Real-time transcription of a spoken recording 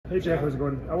Hey Jeff, how's it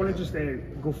going? I want to just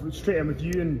go straight in with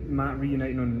you and Matt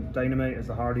reuniting on Dynamite as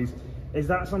the Hardys. Is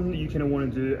that something that you kind of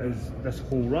want to do as this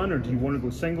whole run, or do you want to go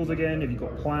singles again? Have you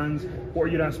got plans? What are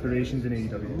your aspirations in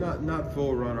AEW? Not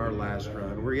full run, our last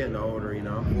run. We're getting older, you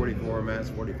know. I'm 44, Matt's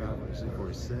 45,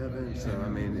 47. So I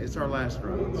mean, it's our last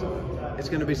run. So it's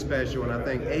going to be special, and I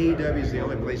think AEW is the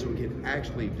only place we can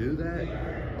actually do that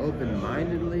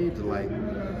open-mindedly to like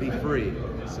be free.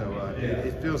 So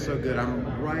it feels so good.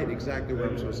 I'm right exactly where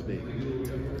I'm supposed to be.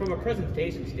 From a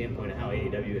presentation standpoint of how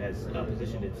AEW has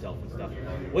positioned itself and stuff,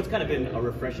 what's kind of been a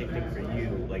refreshing thing for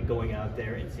you, like going out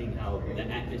there and seeing how the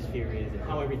atmosphere is and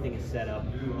how everything is set up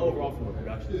overall from a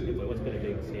production standpoint? What's been a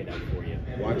big standout for you?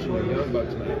 Watching the Young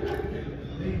Bucks match.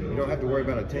 You don't have to worry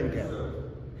about a 10 count.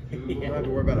 You don't have to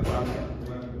worry about a 5 count.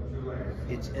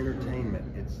 It's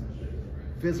entertainment. It's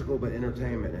physical but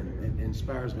entertainment, and it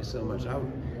inspires me so much.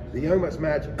 The Young Bucks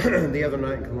match the other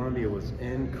night in Columbia was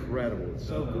incredible. It's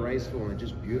so graceful and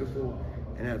just beautiful.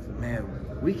 And man,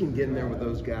 we can get in there with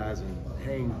those guys and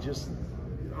hang just,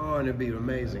 and it'd be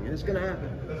amazing. And it's gonna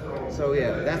happen. So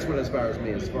yeah, that's what inspires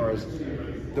me as far as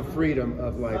the freedom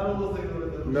of like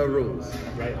no rules,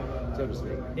 right? So to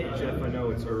speak. Hey Jeff, I know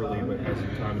it's early, but has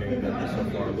your time in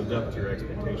AEW so far lived up to your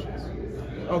expectations?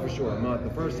 Oh, for sure, a month. The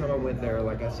first time I went there,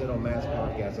 like I said on Matt's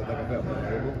podcast, I think I felt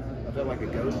comfortable. I felt like a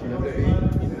ghost in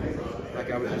WWE.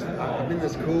 Like I was just, I've been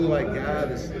this cool like guy,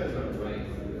 this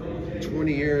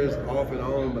 20 years off and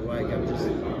on, but like I've just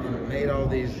made all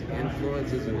these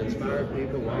influences and inspired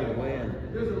people along the way, and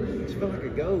I just felt like a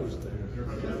ghost. So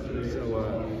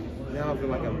now I feel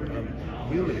like I'm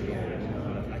human again.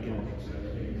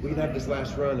 We can have this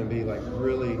last run and be like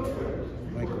really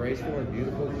like graceful and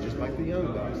beautiful, just like the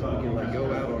Young Bucks. So we can like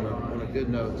go out on a good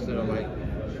note instead of like,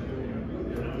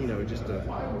 you know, just a,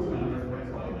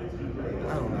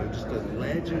 I don't know, just a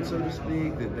legend, so to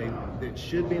speak, that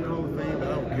should be in the Hall of Fame, but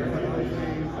I don't care about the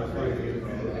Hall of Fame.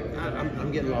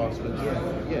 I'm getting lost, but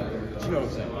yeah, you know what I'm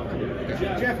saying.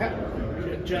 Okay.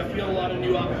 Jeff, you have a lot of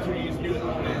new opportunities, new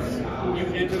opponents. You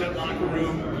enter that locker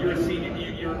room. You're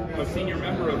a senior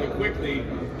member of it quickly.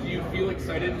 Do you feel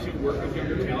excited to work with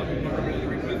younger talent you've never been in the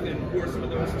ring with? And who are some of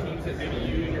those teams that maybe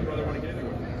you and your brother want to get in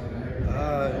with?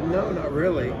 No, not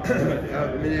really.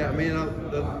 I mean,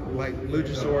 like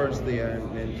Luchasaurus,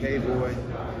 and K-Boy.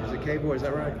 Is it K-Boy? Is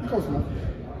that right? Close enough.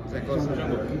 Is that close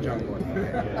enough? Jungle Boy.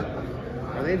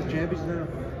 Are they the champions now?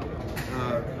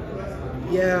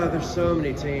 Yeah, there's so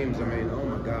many teams. I mean, oh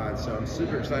my God. So I'm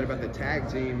super excited about the tag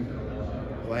team,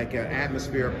 like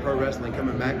atmosphere of pro wrestling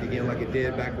coming back again, like it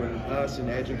did back when us and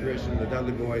Edge and Christian, the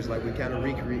Dudley Boys, like we kind of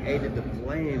recreated the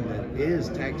flame that is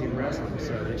tag team wrestling.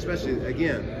 So especially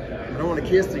again, I don't want to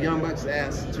kiss the Young Bucks'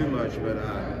 ass too much, but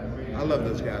I love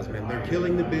those guys, man. They're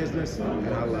killing the business, and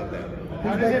I love that.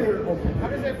 How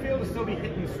does it feel to still be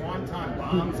hitting swanton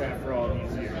bombs after all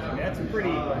these years? I mean, that's a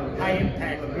pretty high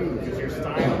impact move. Is your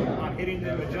style on hitting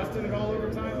them adjusted at all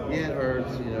over time? Yeah, it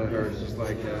hurts. You know, it hurts. Just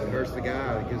like it hurts the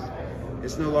guy because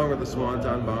it's no longer the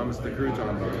swanton bomb; it's the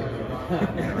crouton bomb.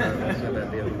 I said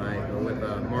that the other night with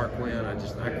Mark Quinn. I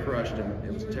crushed him.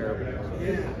 It was terrible.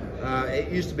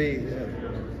 It used to be,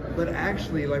 but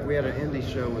actually, like we had an indie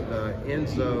show with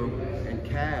Enzo and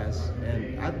Cass,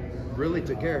 and I really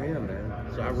took care of him, man.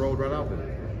 So I rolled right off of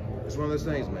it. It's one of those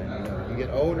things, man. You know, you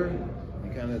get older,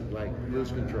 you kind of like lose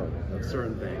control of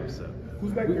certain things. So.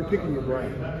 Who's back there picking your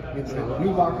brain? It's a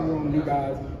new locker room, new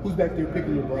guys. Who's back there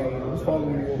picking your brain? Who's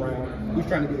following you around? Who's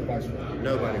trying to get advice from you?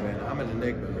 Nobody, man. I'm an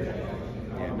enigma, man.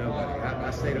 Yeah, nobody.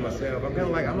 I say to myself, I'm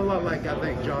a lot like I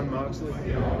think John Moxley.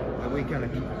 Like we kind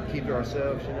of keep to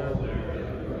ourselves, you know.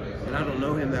 And I don't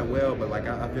know him that well, but like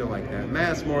I feel like that.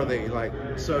 Matt's more the like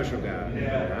social guy.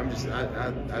 I'm just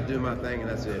I do my thing and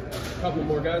that's it. Couple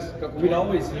more guys. We'd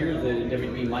always hear the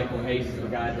WWE Michael Hayes is the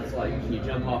guy that's like, can you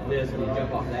jump off this? Can you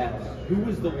jump off that? Who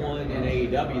was the one in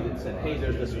AEW that said, hey,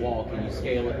 there's this wall, can you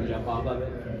scale it and jump off of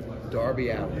it? Darby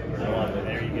Allin.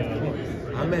 There you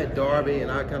go. I met Darby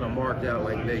and I kind of marked out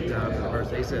like big time for the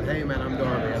first day. He said, hey man, I'm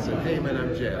Darby. I said, hey man,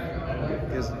 I'm Jeff.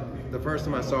 Because the first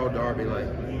time I saw Darby, like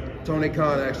Tony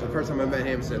Khan, actually, the first time I met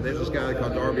him, said there's this guy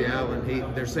called Darby Allin.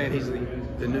 They're saying he's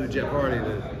the new Jeff Hardy.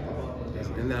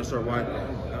 And then I started watching.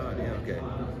 Oh my God, yeah, okay.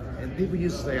 And people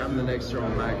used to say I'm the next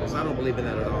Shawn Michaels. I don't believe in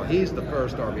that at all. He's the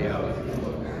first Darby Allin.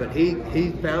 But he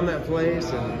found that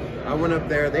place, and I went up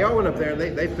there. They all went up there, and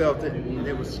they felt it.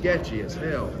 It was sketchy as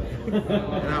hell.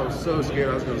 And I was so scared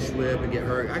I was going to slip and get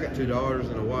hurt. I got 2 daughters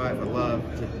and a wife I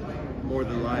love more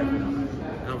than life. And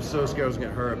I was so scared I was going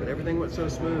to hurt, but everything went so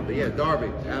smooth. But yeah,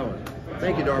 Darby Allin.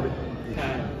 Thank you, Darby.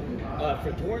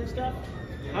 For tour and stuff,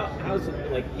 how's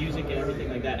like music and everything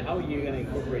like that? How are you going to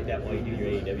incorporate that while you do your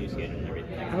AEW schedule and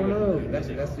everything like I don't know. That's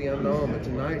the unknown. But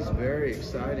tonight's very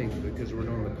exciting because we're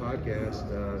doing the podcast,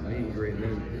 meet and greet, and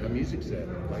then a music set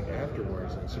like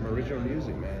afterwards, and some original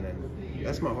music, man. And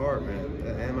that's my heart, man,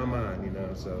 and my mind, you know.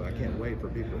 So I can't wait for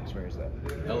people to experience that.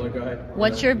 Ella, go ahead.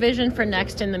 What's your vision for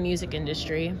next in the music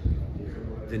industry?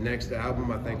 The next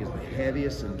album, I think, is the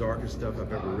heaviest and darkest stuff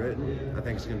I've ever written. I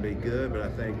think it's going to be good, but I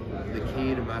think the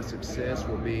key to my success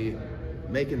will be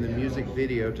making the music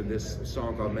video to this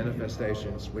song called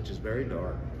Manifestations, which is very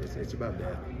dark. It's about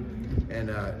death. And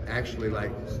actually,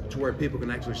 like, to where people can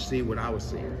actually see what I was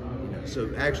seeing. You know?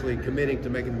 So actually committing to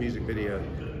making the music video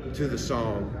to the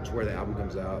song to where the album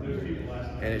comes out.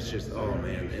 And it's just, oh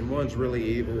man. And one's really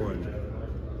evil, and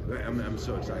I'm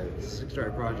so excited. It's a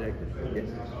 6-track project.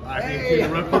 I hate to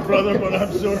interrupt you, brother, but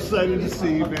I'm so excited to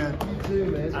see you, man. You too,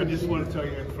 man. I just want to tell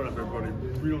you in front of everybody,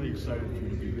 really excited for you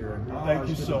to be here. Thank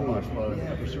you so much, brother.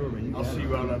 Yeah, for sure, man. I'll see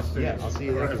you out on stage. Yeah, I'll see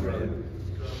you there, brother.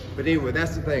 But anyway,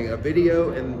 that's the thing. A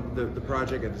video and the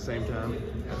project at the same time,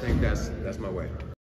 I think that's my way.